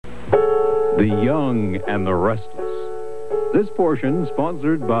The Young and the Restless. This portion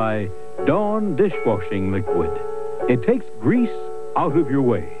sponsored by Dawn Dishwashing Liquid. It takes grease out of your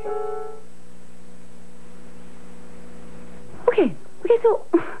way. Okay, so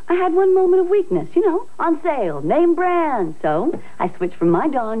I had one moment of weakness, on sale, name brand. So I switched from my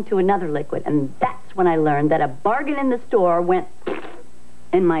Dawn to another liquid, and that's when I learned that a bargain in the store went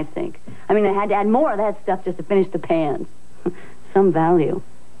in my sink. I had to add more of that stuff just to finish the pans. Some value.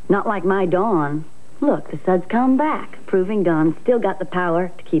 Not like my Dawn. Look, the suds come back, proving Dawn still got the power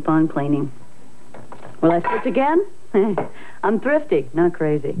to keep on cleaning. Will I switch again? I'm thrifty, not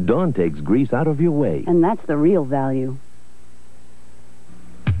crazy. Dawn takes grease out of your way. And that's the real value.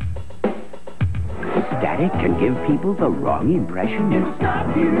 Static can give people the wrong impression. It'll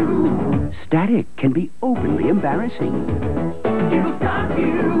stop you. Static can be openly embarrassing. It'll stop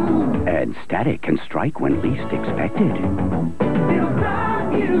you. And static can strike when least expected. It'll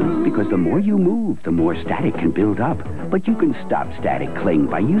stop you. Because the more you move, the more static can build up. But you can stop static cling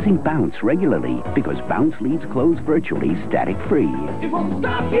by using Bounce regularly, because Bounce leaves clothes virtually static-free. It won't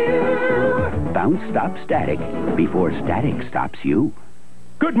stop you. Bounce stops static before static stops you.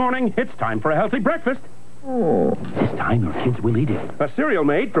 Good morning. It's time for a healthy breakfast. This time your kids will eat it. A cereal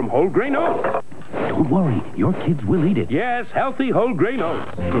made from whole grain oats. Don't worry, your kids will eat it. Yes, healthy whole grain oats.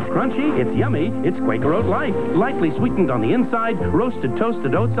 It's crunchy, it's yummy, it's Quaker Oat Life. Lightly sweetened on the inside, roasted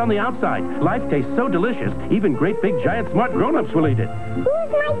toasted oats on the outside. Life tastes so delicious, even great big giant smart grown-ups will eat it. Who's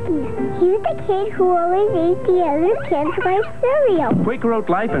Mikey? He's the kid who always ate the other kids' life cereal. Quaker Oat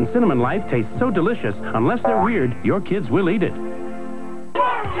Life and Cinnamon Life taste so delicious, unless they're weird, your kids will eat it.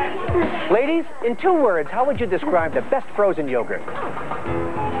 Ladies, in 2 words, how would you describe the best frozen yogurt?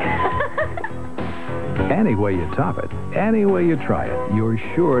 Any way you top it, any way you try it, you're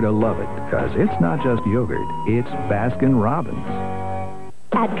sure to love it, because it's not just yogurt, it's Baskin-Robbins.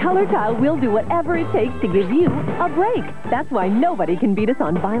 At Color Tile, we'll do whatever it takes to give you a break. That's why nobody can beat us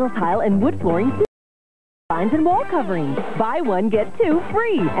on vinyl tile and wood flooring, signs and wall coverings. Buy one, get 2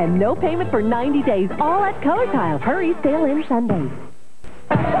 free, and no payment for 90 days, all at Color Tile. Hurry, sale ends Sunday.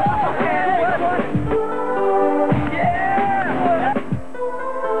 Make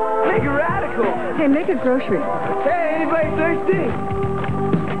it radical. Hey, make it grocery. Hey, anybody thirsty?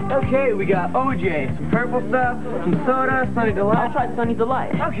 Okay, we got OJ, some purple stuff, some soda, Sunny Delight. I'll try Sunny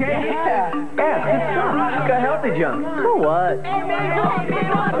Delight. Okay, yeah. Yeah, good stuff. Got healthy junk. So what?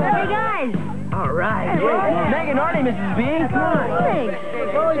 Hey, guys. All right. Hey, Megan, aren't you, Mrs. B?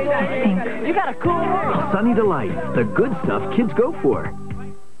 Thanks. You got a cool world. Sunny Delight, the good stuff kids go for.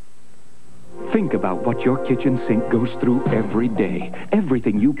 Think about what your kitchen sink goes through every day.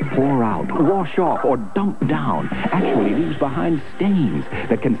 Everything you pour out, wash off, or dump down actually leaves behind stains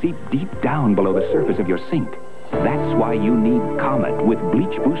that can seep deep down below the surface of your sink. That's why you need Comet with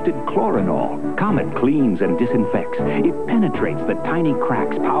bleach-boosted chlorinol. Comet cleans and disinfects. It penetrates the tiny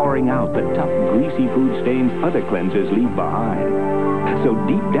cracks, powering out the tough, greasy food stains other cleansers leave behind. So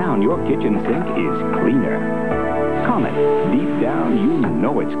deep down, your kitchen sink is cleaner. Comet, deep down, you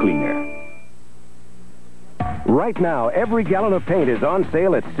know it's cleaner. Right now, every gallon of paint is on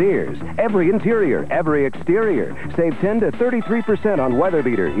sale at Sears. Every interior, every exterior. Save 10 to 33% on Weather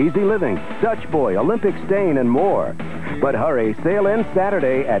Beater, Easy Living, Dutch Boy, Olympic Stain, and more. But hurry, sale ends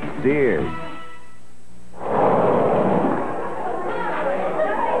Saturday at Sears.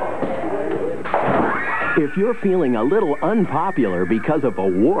 If you're feeling a little unpopular because of a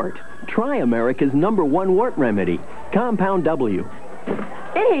wart, try America's #1 wart remedy, Compound W.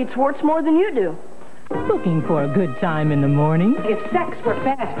 It hates warts more than you do. Looking for a good time in the morning? If sex were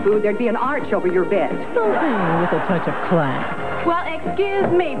fast food, there'd be an arch over your bed. Something with a touch of class. Well,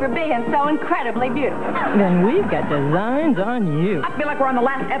 excuse me for being so incredibly beautiful. Then we've got designs on you. I feel like we're on the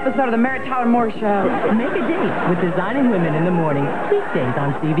last episode of the Mary Tyler Moore Show. Make a date with Designing Women in the Morning. Weekdays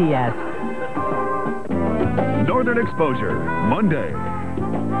on CBS. Northern Exposure, Monday.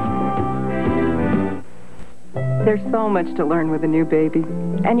 There's so much to learn with a new baby,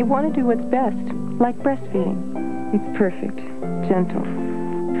 and you want to do what's best, like breastfeeding. It's perfect, gentle.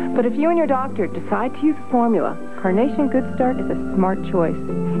 But if you and your doctor decide to use a formula, Carnation Good Start is a smart choice.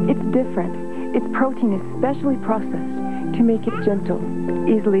 It's different. Its protein is specially processed to make it gentle,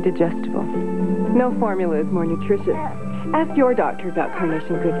 easily digestible. No formula is more nutritious. Ask your doctor about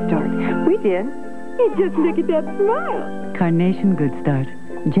Carnation Good Start. We did. And just look at that smile. Carnation Good Start.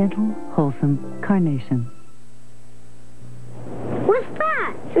 Gentle, wholesome Carnation. What's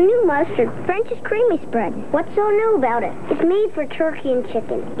that? Some new mustard, French's creamy spread. What's so new about it? It's made for turkey and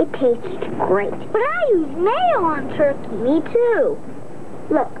chicken. It tastes great. But I use mayo on turkey. Me too.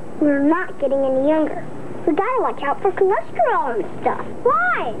 Look, we're not getting any younger. We gotta watch out for cholesterol and stuff.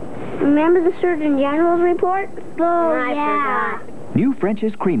 Why? Remember the Surgeon General's report? Oh, yeah. New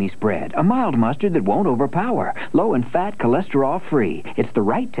French's Creamy Spread, a mild mustard that won't overpower. Low in fat, cholesterol-free. It's the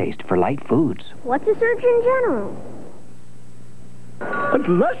right taste for light foods. What's a Surgeon General? At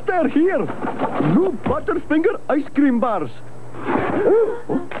last they're here. New Butterfinger ice cream bars.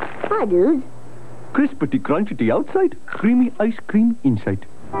 Hi, dudes. Crispity crunchy outside, creamy ice cream inside.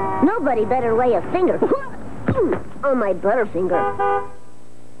 Nobody better lay a finger on my Butterfinger.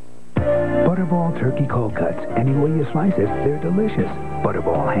 Butterball turkey cold cuts. Any way you slice it, they're delicious.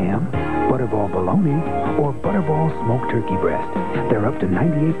 Butterball ham, Butterball bologna, or Butterball smoked turkey breast. They're up to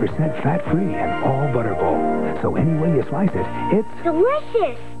 98% fat-free and all Butterball. So any way you slice it, it's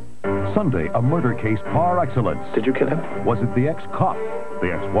delicious. Sunday, a murder case par excellence. Did you kill him? Was it the ex-cop,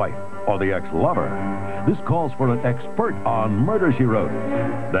 the ex-wife, or the ex-lover? This calls for an expert on Murder, She Wrote.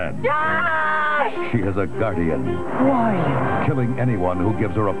 Then, she has a guardian. Why? Killing anyone who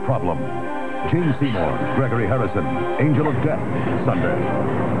gives her a problem. Jane Seymour, Gregory Harrison, Angel of Death,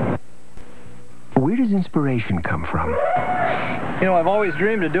 Sunday. Where does inspiration come from? You know, I've always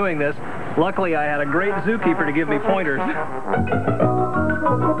dreamed of doing this. Luckily, I had a great zookeeper to give me pointers.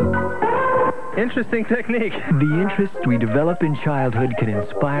 Interesting technique. The interests we develop in childhood can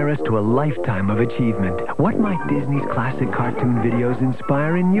inspire us to a lifetime of achievement. What might Disney's classic cartoon videos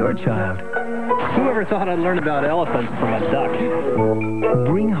inspire in your child? Whoever thought I'd learn about elephants from a duck?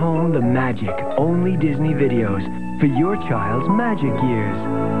 Bring home the magic. Only Disney videos for your child's magic years.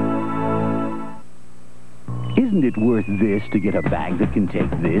 Isn't it worth this to get a bag that can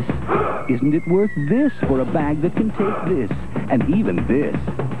take this? Isn't it worth this for a bag that can take this? And even this?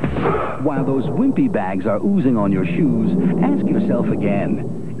 While those wimpy bags are oozing on your shoes, ask yourself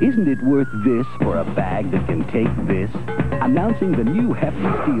again, isn't it worth this for a bag that can take this? Announcing the new Hefty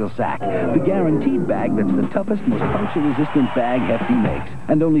Steel Sack, the guaranteed bag that's the toughest, most puncture-resistant bag Hefty makes,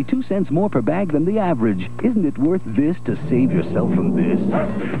 and only 2 cents more per bag than the average. Isn't it worth this to save yourself from this?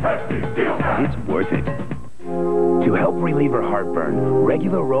 It's worth it. To help relieve her heartburn,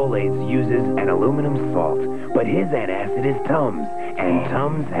 regular Rolaids uses an aluminum salt, but his antacid is Tums, and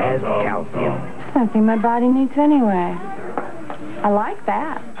Tums has calcium. Something my body needs anyway. I like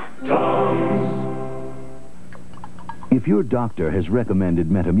that. If your doctor has recommended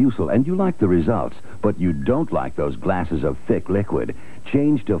Metamucil and you like the results, but you don't like those glasses of thick liquid,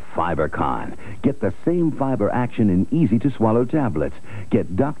 change to FiberCon. Get the same fiber action in easy-to-swallow tablets.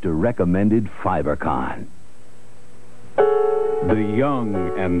 Get doctor-recommended FiberCon. The Young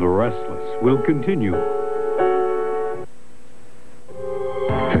and the Restless will continue.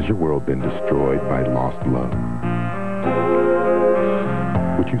 Has your world been destroyed by lost love?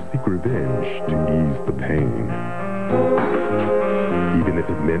 Would you seek revenge to ease the pain? Even if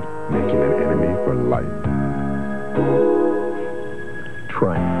it meant making an enemy for life?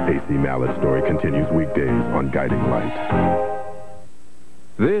 Triumph. AC Mallet's story continues weekdays on Guiding Light.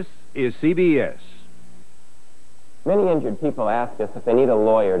 This is CBS. Many injured people ask us if they need a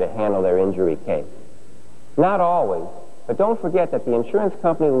lawyer to handle their injury case. Not always, but don't forget that the insurance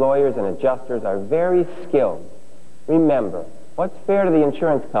company lawyers and adjusters are very skilled. Remember, what's fair to the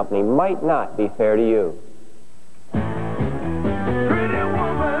insurance company might not be fair to you.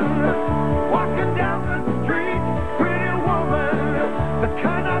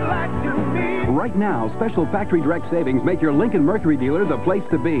 Right now, special factory direct savings make your Lincoln Mercury dealer the place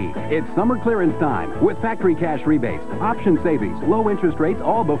to be. It's summer clearance time with factory cash rebates, option savings, low interest rates,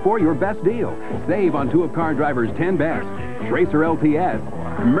 all before your best deal. Save on 2 of car drivers' 10 best, Tracer LTS,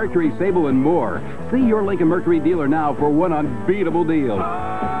 Mercury Sable, and more. See your Lincoln Mercury dealer now for one unbeatable deal.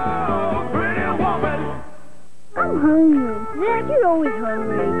 I'm hungry. Zach, you're always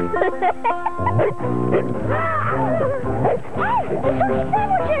hungry.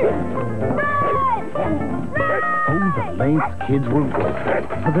 Oh, the lengths kids will go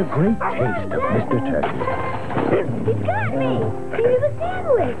for the great taste of Mr. Turkey. He's got me! Give me the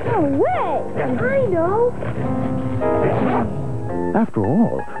sandwich! No way! I know! After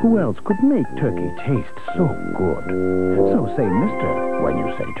all, who else could make turkey taste so good? So say Mr. when you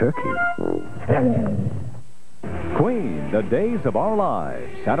say turkey. Queen, The Days of Our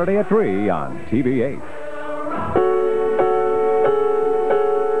Lives, Saturday at 3 on TV8.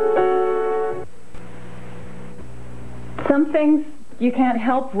 Some things you can't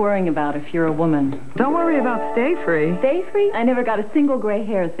help worrying about if you're a woman. Don't worry about Stay Free. Stay Free? I never got a single gray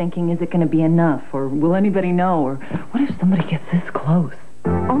hair thinking, is it going to be enough? Or will anybody know? Or what if somebody gets this close?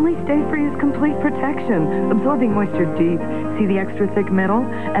 Only Only Stay Free is complete protection, absorbing moisture deep. See the extra thick middle?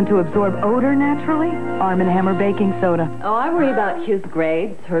 And to absorb odor naturally, Arm & Hammer baking soda. Oh, I worry about his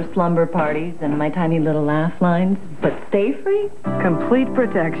grades, her slumber parties, and my tiny little laugh lines. But Stay Free? Complete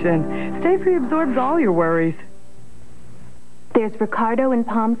protection. Stay Free absorbs all your worries. There's Ricardo in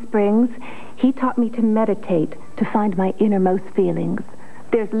Palm Springs. He taught me to meditate, to find my innermost feelings.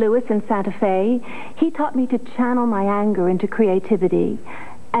 There's Louis in Santa Fe. He taught me to channel my anger into creativity.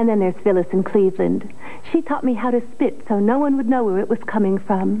 And then there's Phyllis in Cleveland. She taught me how to spit so no one would know where it was coming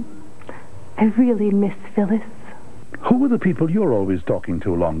from. I really miss Phyllis. Who are the people you're always talking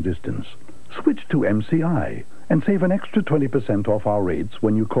to long distance? Switch to MCI and save an extra 20% off our rates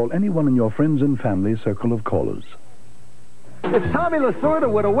when you call anyone in your friends and family circle of callers. It's Tommy Lasorda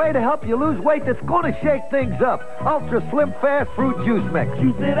with a way to help you lose weight that's going to shake things up. Ultra Slim Fast Fruit Juice Mix.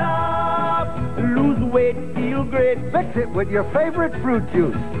 Juice it up, lose weight, feel great. Mix it with your favorite fruit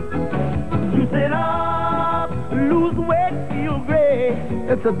juice. Juice it up, lose weight, feel great.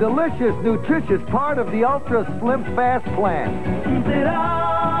 It's a delicious, nutritious part of the Ultra Slim Fast plan. Juice it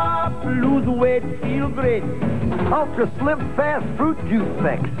up, lose weight, feel great. Ultra Slim Fast Fruit Juice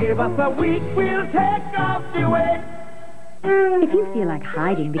Mix. Give us a week, we'll take off the weight. If you feel like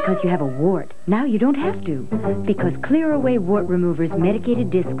hiding because you have a wart, now you don't have to. Because Clear Away Wart Remover's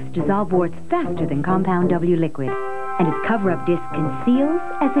medicated discs dissolve warts faster than Compound W liquid. And its cover-up disc conceals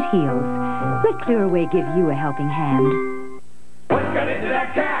as it heals. Let Clear Away give you a helping hand. What's got into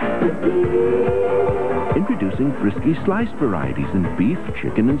that cat? Introducing Frisky sliced varieties in beef,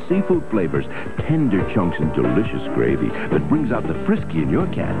 chicken, and seafood flavors. Tender chunks and delicious gravy that brings out the Frisky in your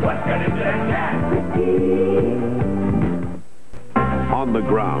cat. What's got into that cat? On the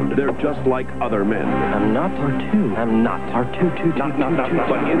ground, they're just like other men. I'm not R2. I'm not R2.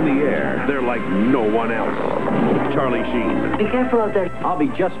 But in the air, they're like no one else. Charlie Sheen. Be careful out there. I'll be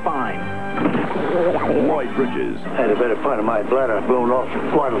just fine. Lloyd Bridges. Had a better part of my bladder blown off the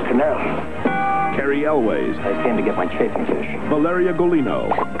Guadalcanal. Carrie Elways. I came to get my chafing fish. Valeria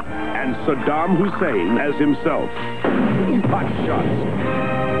Golino. And Saddam Hussein as himself. Hot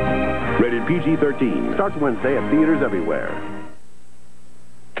Shots. Rated PG-13. Starts Wednesday at theaters everywhere.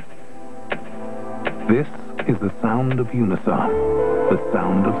 This is the sound of Unisom, the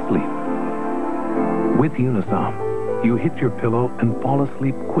sound of sleep. With Unisom, you hit your pillow and fall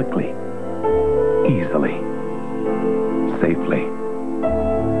asleep quickly, easily, safely.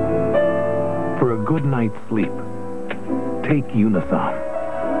 For a good night's sleep, take Unisom.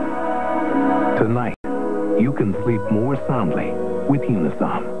 Tonight, you can sleep more soundly with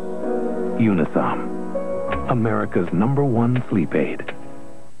Unisom. Unisom, America's #1 sleep aid.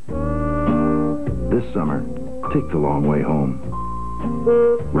 This summer, take the long way home.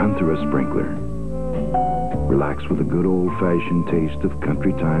 Run through a sprinkler. Relax with a good old-fashioned taste of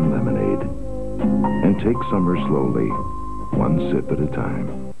Country Time lemonade. And take summer slowly, one sip at a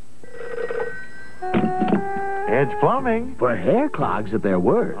time. Edge Plumbing. For hair clogs at their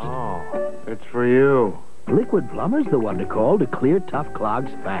worst. Oh, it's for you. Liquid Plumber's the one to call to clear tough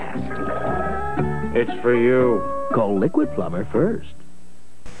clogs fast. It's for you. Call Liquid Plumber first.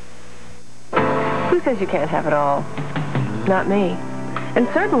 Who says you can't have it all? Not me. And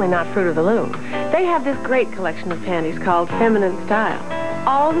certainly not Fruit of the Loom. They have this great collection of panties called Feminine Style.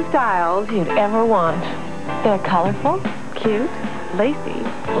 All the styles you'd ever want. They're colorful, cute, lacy,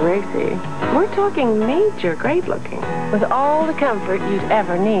 racy. We're talking major great looking, with all the comfort you'd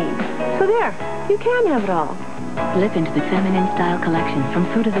ever need. So there, you can have it all. Slip into the Feminine Style collection from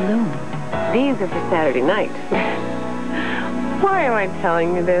Fruit of the Loom. These are for Saturday night. Why am I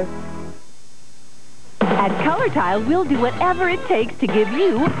telling you this? At Color Tile, we'll do whatever it takes to give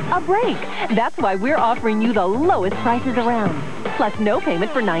you a break. That's why we're offering you the lowest prices around. Plus no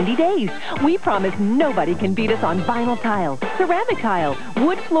payment for 90 days. We promise nobody can beat us on vinyl tile, ceramic tile,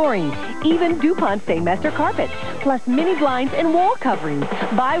 wood flooring, even DuPont Stainmaster carpet, plus mini blinds and wall coverings.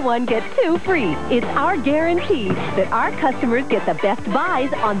 Buy one, get two free. It's our guarantee that our customers get the best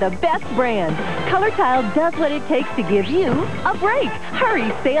buys on the best brands. Color Tile does what it takes to give you a break.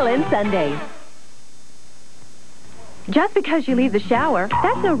 Hurry, sale ends Sunday. Just because you leave the shower,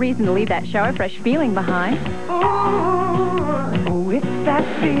 that's no reason to leave that shower fresh feeling behind. Oh, it's that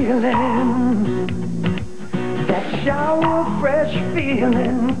feeling. That shower fresh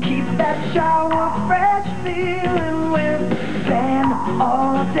feeling. Keep that shower fresh feeling with Van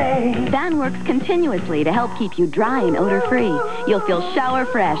all day. Van works continuously to help keep you dry and odor-free. You'll feel shower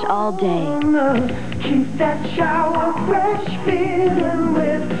fresh all day. Keep that shower fresh feeling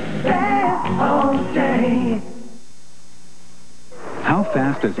with Van all day. How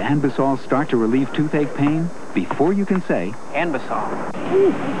fast does Anbesol start to relieve toothache pain? Before you can say... Anbesol.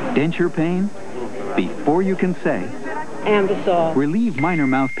 Denture pain? Before you can say... Anbesol. Relieve minor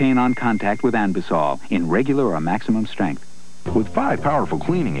mouth pain on contact with Anbesol in regular or maximum strength. With 5 powerful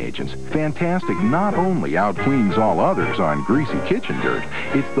cleaning agents, Fantastic not only outcleans all others on greasy kitchen dirt,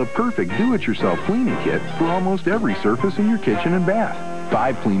 it's the perfect do-it-yourself cleaning kit for almost every surface in your kitchen and bath.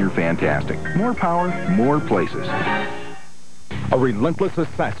 5 Cleaner Fantastic. More power, more places. A relentless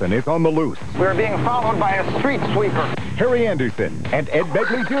assassin is on the loose. We're being followed by a street sweeper. Harry Anderson and Ed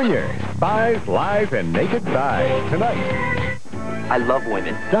Begley Jr. Spies, Lies, and Naked Thighs tonight. I love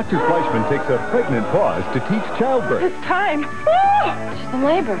women. Dr. Fleischman takes a pregnant pause to teach childbirth. It's time. She's in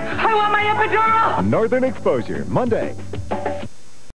labor. I want my epidural. Northern Exposure, Monday.